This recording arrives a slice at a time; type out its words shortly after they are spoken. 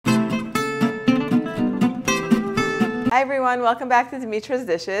Hi everyone, welcome back to Dimitra's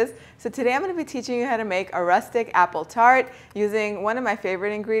Dishes. So today I'm going to be teaching you how to make a rustic apple tart using one of my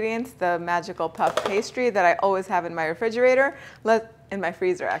favorite ingredients, the magical puff pastry that I always have in my refrigerator, in my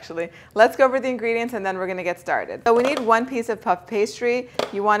freezer actually. Let's go over the ingredients and then we're going to get started. So we need 1 piece of puff pastry.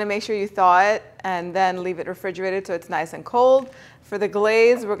 You want to make sure you thaw it and then leave it refrigerated so it's nice and cold. For the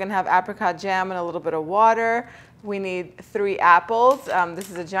glaze, we're going to have apricot jam and a little bit of water. We need 3 apples. This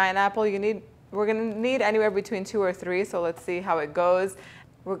is a giant apple. We're going to need anywhere between 2 or 3, so let's see how it goes.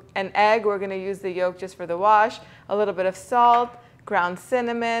 An egg, we're going to use the yolk just for the wash, a little bit of salt, ground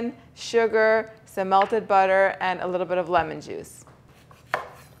cinnamon, sugar, some melted butter, and a little bit of lemon juice.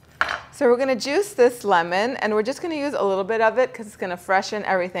 So we're going to juice this lemon, and we're just going to use a little bit of it because it's going to freshen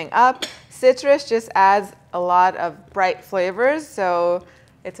everything up. Citrus just adds a lot of bright flavors, so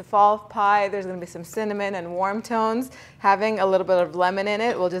it's a fall pie. There's going to be some cinnamon and warm tones. Having a little bit of lemon in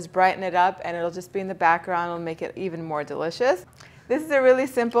it will just brighten it up, and it'll just be in the background. It'll make it even more delicious. This is a really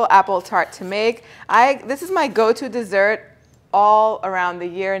simple apple tart to make. This is my go-to dessert all around the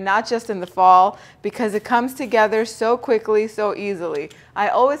year, not just in the fall, because it comes together so quickly, so easily. I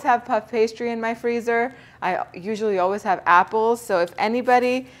always have puff pastry in my freezer. I usually always have apples, so if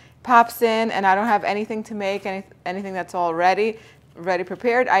anybody pops in and I don't have anything to make, anything that's all ready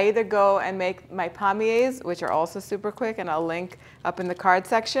prepared, I either go and make my pommiers, which are also super quick, and I'll link up in the card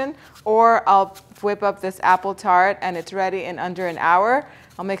section, or I'll whip up this apple tart and it's ready in under an hour.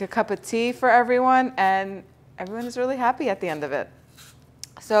 I'll make a cup of tea for everyone and everyone is really happy at the end of it.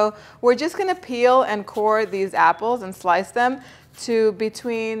 So we're just going to peel and core these apples and slice them to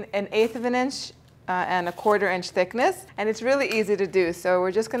between 1/8 of an inch and 1/4 inch thickness, and it's really easy to do. So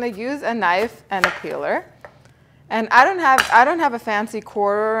we're just going to use a knife and a peeler. And I don't have a fancy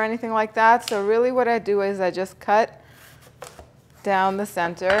quarter or anything like that, so really what I do is I just cut down the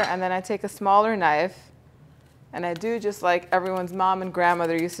center, and then I take a smaller knife, and I do just like everyone's mom and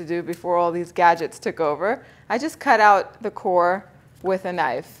grandmother used to do before all these gadgets took over. I just cut out the core with a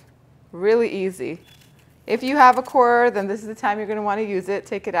knife. Really easy. If you have a core, then this is the time you're going to want to use it.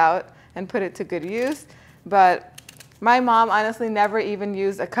 Take it out and put it to good use. But my mom honestly never even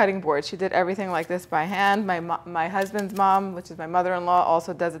used a cutting board. She did everything like this by hand. My husband's mom, which is my mother-in-law,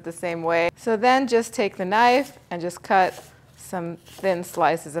 also does it the same way. So then just take the knife and just cut some thin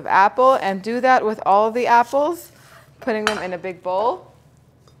slices of apple, and do that with all of the apples, putting them in a big bowl.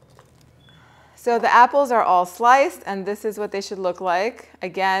 So the apples are all sliced, and this is what they should look like.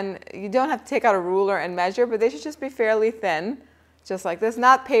 Again, you don't have to take out a ruler and measure, but they should just be fairly thin, just like this.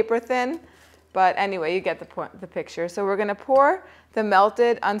 Not paper thin, but anyway, you get the picture. So we're going to pour the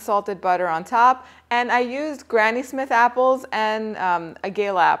melted unsalted butter on top. And I used Granny Smith apples and a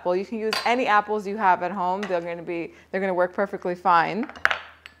Gala apple. You can use any apples you have at home. They're going to work perfectly fine.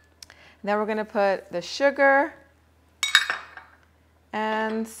 Then we're going to put the sugar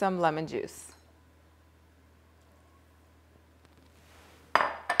and some lemon juice.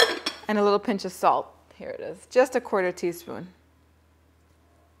 And a little pinch of salt. Here it is. Just a 1/4 teaspoon.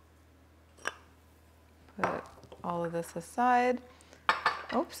 Put all of this aside.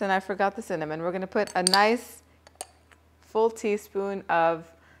 Oops, and I forgot the cinnamon. We're going to put a nice full teaspoon of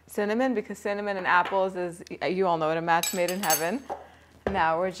cinnamon, because cinnamon and apples is, you all know it, a match made in heaven.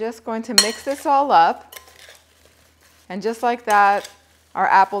 Now we're just going to mix this all up. And just like that, our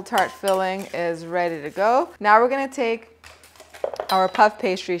apple tart filling is ready to go. Now we're going to take our puff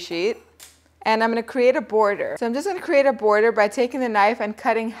pastry sheet, and I'm going to create a border. So I'm just going to create a border by taking the knife and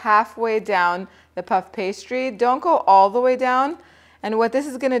cutting halfway down the puff pastry. Don't go all the way down. And what this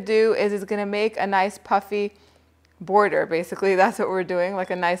is going to do is it's going to make a nice puffy border. Basically, that's what we're doing,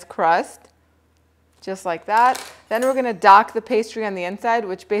 like a nice crust, just like that. Then we're going to dock the pastry on the inside,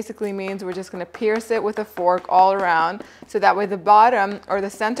 which basically means we're just going to pierce it with a fork all around, so that way the bottom or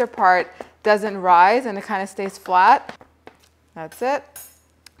the center part doesn't rise and it kind of stays flat. That's it.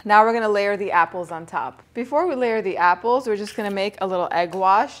 Now we're going to layer the apples on top. Before we layer the apples, we're just going to make a little egg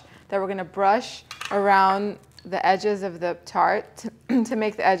wash that we're going to brush around the edges of the tart to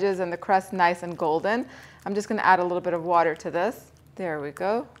make the edges and the crust nice and golden. I'm just going to add a little bit of water to this. There we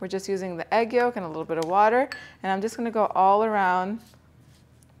go. We're just using the egg yolk and a little bit of water, and I'm just going to go all around,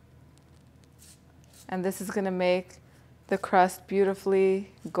 and this is going to make the crust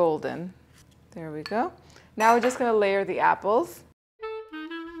beautifully golden. There we go. Now we're just going to layer the apples.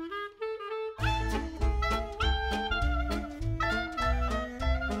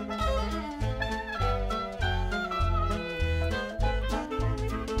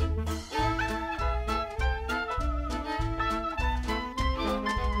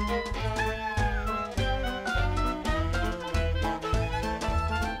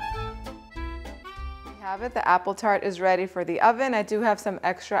 have it. The apple tart is ready for the oven. I do have some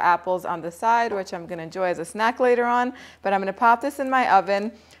extra apples on the side, which I'm going to enjoy as a snack later on, but I'm going to pop this in my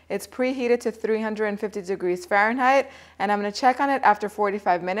oven. It's preheated to 350 degrees Fahrenheit, and I'm going to check on it after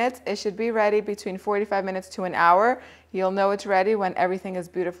 45 minutes. It should be ready between 45 minutes to an hour. You'll know it's ready when everything is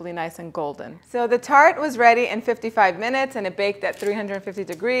beautifully nice and golden. So the tart was ready in 55 minutes and it baked at 350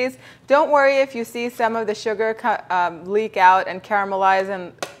 degrees. Don't worry if you see some of the sugar leak out and caramelize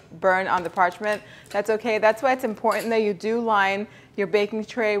and burn on the parchment. That's okay. That's why it's important that you do line your baking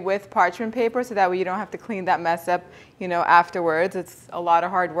tray with parchment paper so that way you don't have to clean that mess up, afterwards. It's a lot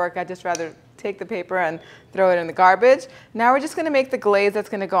of hard work. I'd just rather take the paper and throw it in the garbage. Now we're just going to make the glaze that's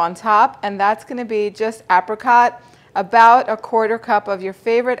going to go on top, and that's going to be just apricot, about a quarter cup of your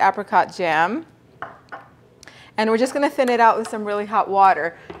favorite apricot jam. And we're just going to thin it out with some really hot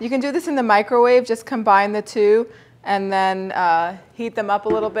water. You can do this in the microwave. Just combine the two and then heat them up a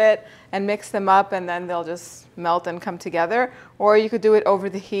little bit and mix them up, and then they'll just melt and come together. Or you could do it over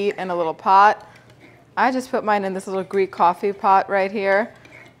the heat in a little pot. I just put mine in this little Greek coffee pot right here,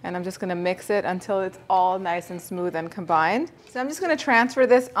 and I'm just going to mix it until it's all nice and smooth and combined. So I'm just going to transfer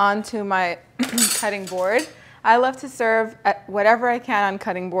this onto my cutting board. I love to serve at whatever I can on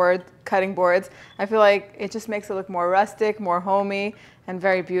cutting boards. I feel like it just makes it look more rustic, more homey, and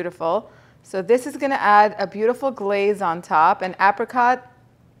very beautiful. So this is going to add a beautiful glaze on top, and apricot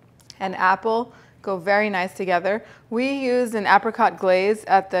and apple go very nice together. We used an apricot glaze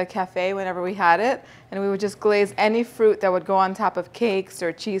at the cafe whenever we had it, and we would just glaze any fruit that would go on top of cakes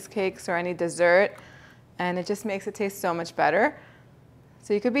or cheesecakes or any dessert, and it just makes it taste so much better.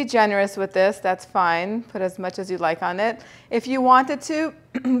 So you could be generous with this, that's fine. Put as much as you like on it. If you wanted to,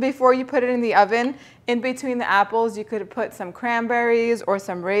 before you put it in the oven, in between the apples, you could put some cranberries or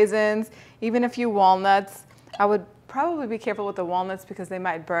some raisins, even a few walnuts. I would probably be careful with the walnuts because they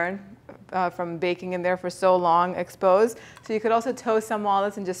might burn from baking in there for so long exposed. So you could also toast some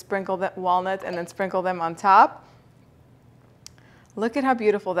walnuts and just sprinkle the walnuts and then sprinkle them on top. Look at how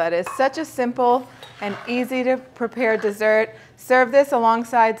beautiful that is. Such a simple and easy to prepare dessert. Serve this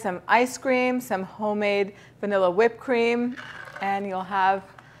alongside some ice cream, some homemade vanilla whipped cream, and you'll have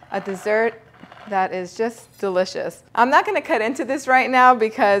a dessert that is just delicious. I'm not going to cut into this right now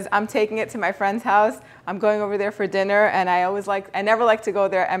because I'm taking it to my friend's house. I'm going over there for dinner, and I never like to go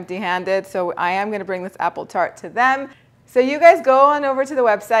there empty-handed, so I am going to bring this apple tart to them. So you guys go on over to the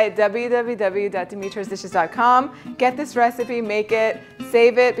website, www.dimitrasdishes.com. Get this recipe, make it,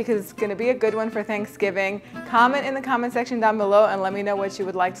 save it, because it's going to be a good one for Thanksgiving. Comment in the comment section down below and let me know what you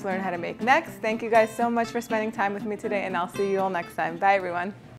would like to learn how to make next. Thank you guys so much for spending time with me today, and I'll see you all next time. Bye, everyone.